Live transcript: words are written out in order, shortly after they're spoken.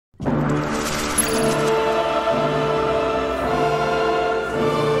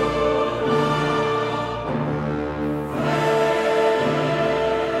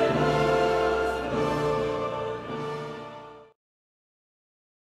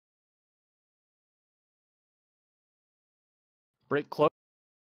Break cloak.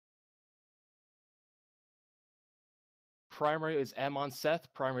 Primary is Amon Seth.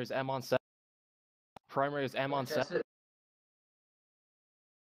 Primary is Amon Seth. Primary is Amon Seth.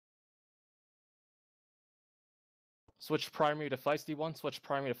 Switch primary to Feisty 1. Switch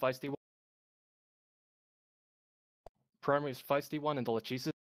primary to Feisty 1. Primary is Feisty 1 into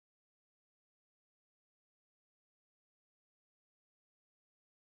Lachesis.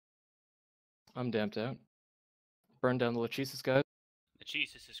 I'm damped out. Burn down the Lachesis, guys.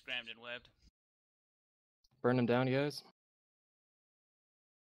 Lachesis is scrammed and webbed. Burn them down, you guys.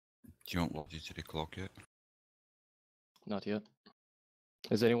 Do you want Lodgy to decloak yet? Not yet.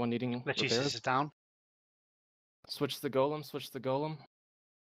 Is anyone needing Lachesis repairs? is down. Switch the golem, switch the golem.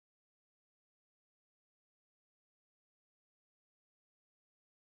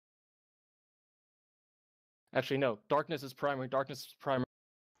 Actually, no. Darkness is primary, darkness is primary.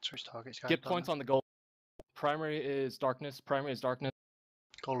 Switch targets, guys. Get points on the golem. Primary is darkness, primary is darkness.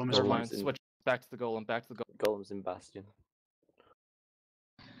 Golem is Never one. mind, switch back to the golem, back to the golem. Golem's in Bastion.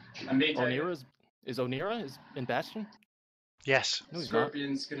 Onira is Onira is in Bastion? Yes. No, he's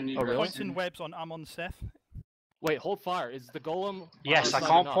Scorpion's gonna need Oh, really? Points and webs on Amon Seth. Wait, hold fire. Is the golem? Yes, I outside or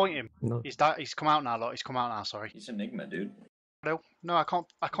can't not? point him. No. He's come out now, lot. He's come out now. Sorry. He's Enigma, dude. No, I can't.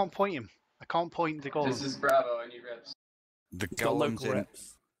 I can't point him. I can't point the golem. This is Bravo. I need reps. The He's got golem's local in.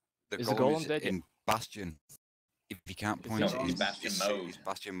 reps. The Is the golem golem is dead yet? in Bastion. If you can't Is point he- it, No, he's Bastion mode. He's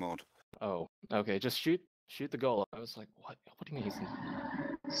Bastion mode. Oh, okay. Just shoot the golem. I was like, what? What do you mean he's in?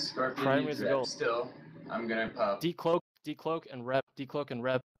 Scorpion Primary needs is a goal. reps still. I'm gonna pop. Decloak and rep. Decloak and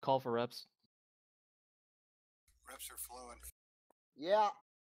rep. Call for reps. Reps are flowing. Yeah.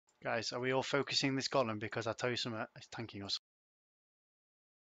 Guys, are we all focusing this golem? Because I tell you something, it's tanking us.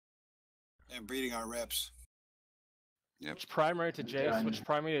 And breeding our reps. Yep. Switch primary to J. Done. Switch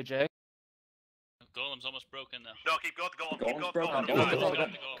primary to J. Golem's almost broken now. No, keep going with the golem. Keep Golem's going with the broken.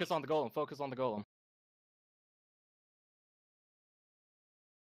 golem. Focus on the Go, golem. go, go. Focus on the golem. Focus on the golem.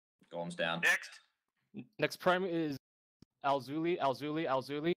 Golem's down. Next. Next primary is Alzuli.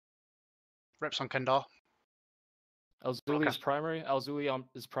 Reps on Kendar. Alzuli is primary. Alzuli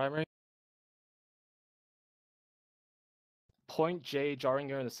is primary. Point J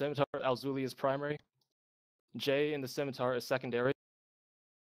Jarringer in the scimitar. Alzuli is primary. J in the scimitar is secondary.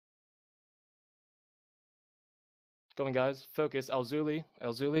 Going, guys. Focus. Alzuli.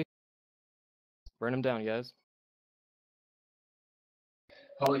 Burn him down, guys.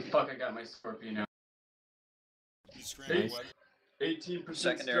 Holy fuck! I got my Scorpion now. He's scrambling Nice. web. 18%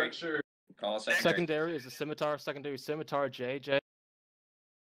 Secondary. structure. Call a secondary. Secondary is the scimitar. Secondary scimitar. J.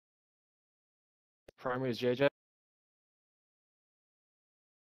 Primary is JJ.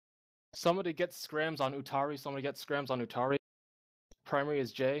 Somebody gets scrams on Utari. Primary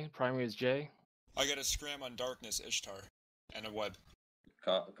is J. I got a scram on Darkness, Ishtar, and a web.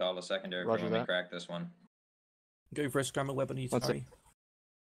 Call a secondary Roger for when we that. crack this one. Go for a scramble web on Let's see. Utari.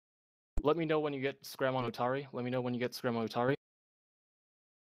 Let me know when you get scram on Utari.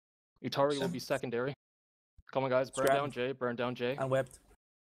 Utari will be secondary. Come on, guys. Burn down J. And webbed.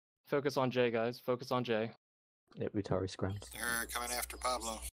 Focus on J, guys. Focus on J. Yeah, Utari scrams. They're coming after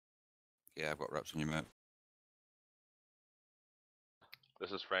Pablo. Yeah, I've got reps on your map.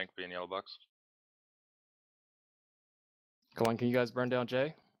 This is Frank being Yellow Bucks. Come on, can you guys burn down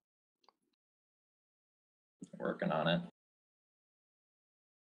J? Working on it.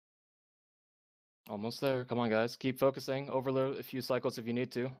 Almost there. Come on, guys. Keep focusing. Overload a few cycles if you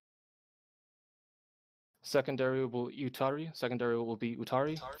need to. Secondary will be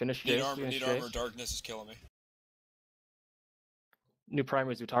Utari. Finish J. Need armor, Finish need J. armor. Darkness is killing me. New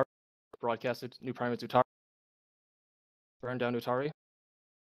primary is Utari. Broadcasted. New primary is Utari. Burn down Utari.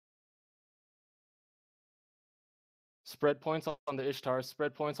 Spread points on the Ishtars.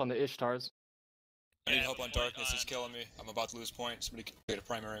 I need Yeah, help on point Darkness. It's on- killing me. I'm about to lose point. Somebody get a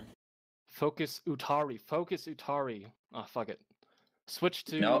primary him. Focus Utari. Ah, fuck it. Switch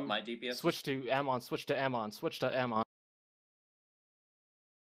to No, my DPS. Switch to Ammon. Switch to Ammon.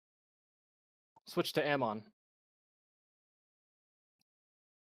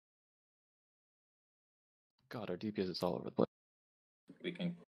 God, our DPS is all over the place. We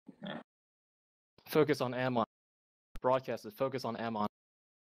can. Focus on Ammon. Broadcasted. Focus on Ammon.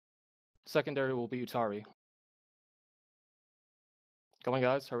 Secondary will be Utari. Come on,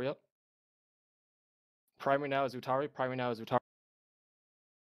 guys. Hurry up. Primary now is Utari.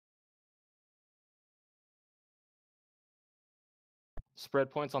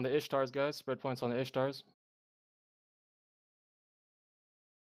 Spread points on the Ishtars, guys.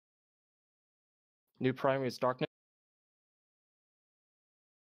 New primary is Darkness.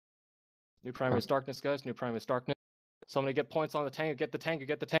 Guys. New primary is Darkness. Somebody get points on the tank. Get the tank.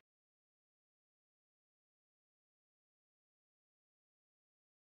 Get the tank.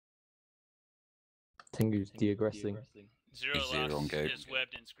 Tengu's de-aggressing. Zero He's zero on lost gate. is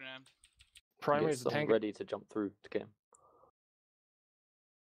webbed and scrammed. Primary is the someone tank. ready to jump through to get him.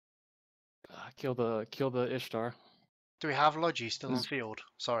 Kill the Ishtar. Do we have Logi still on field?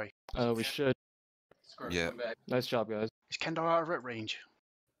 Sorry. We should. Scorpion, Yeah. come back. Nice job, guys. Is Kendall out of rep range?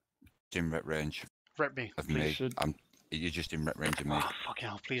 In rep range Rep me, of please. me. should- You're just in rep range of me. Oh, fucking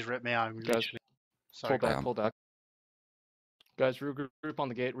hell, please rep me. I'm Guys, literally... Sorry, Pull go back. on. Pull back. Guys, regroup on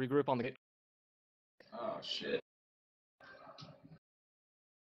the gate. Regroup on the gate. Oh shit.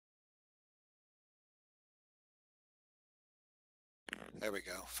 There we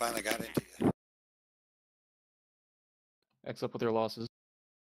go. Finally got into you. X up with your losses.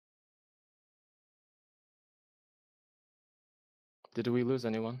 Did we lose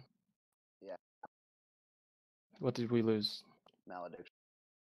anyone? Yeah. What did we lose? Malediction.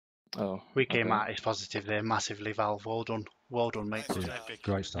 Oh. We came okay. out as positive there, massively, Valve. Well done. Well done, mate. Nice job.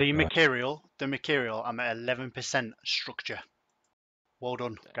 Great stuff. The guys. material, I'm at 11% structure. Well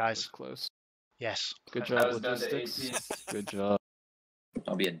done, That was guys. close. Yes. Good That job, was down to logistics. 18. Good job.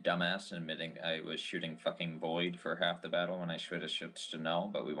 I'll be a dumbass admitting I was shooting fucking Void for half the battle when I should have switched to Null,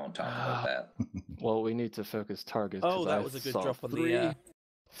 but we won't talk about that. Well, we need to focus targets. Oh, 'cause that I was a good saw drop on three, the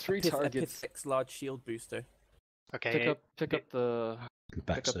three targets. Epithix large shield booster. Okay. Pick up the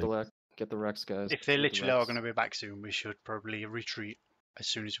Back pick up the soon. Lex. Get the Rex, guys. If they Loot the literally are Rex. going to be back soon, we should probably retreat as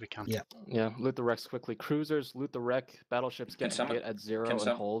soon as we can. Yeah. Yeah, loot the Rex quickly. Cruisers, loot the wreck. Battleships Can get someone- at 0 Can, and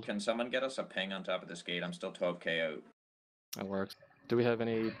hold. can someone get us a ping on top of this gate? I'm still 12k out. That works. Do we have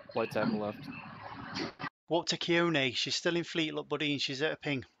any light tackle left? Walk to Keone. She's still in fleet, look, buddy, and she's at a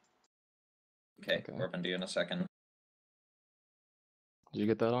ping. Okay, Okay. warping to you in a second. Did you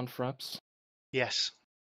get that on Fraps? Yes.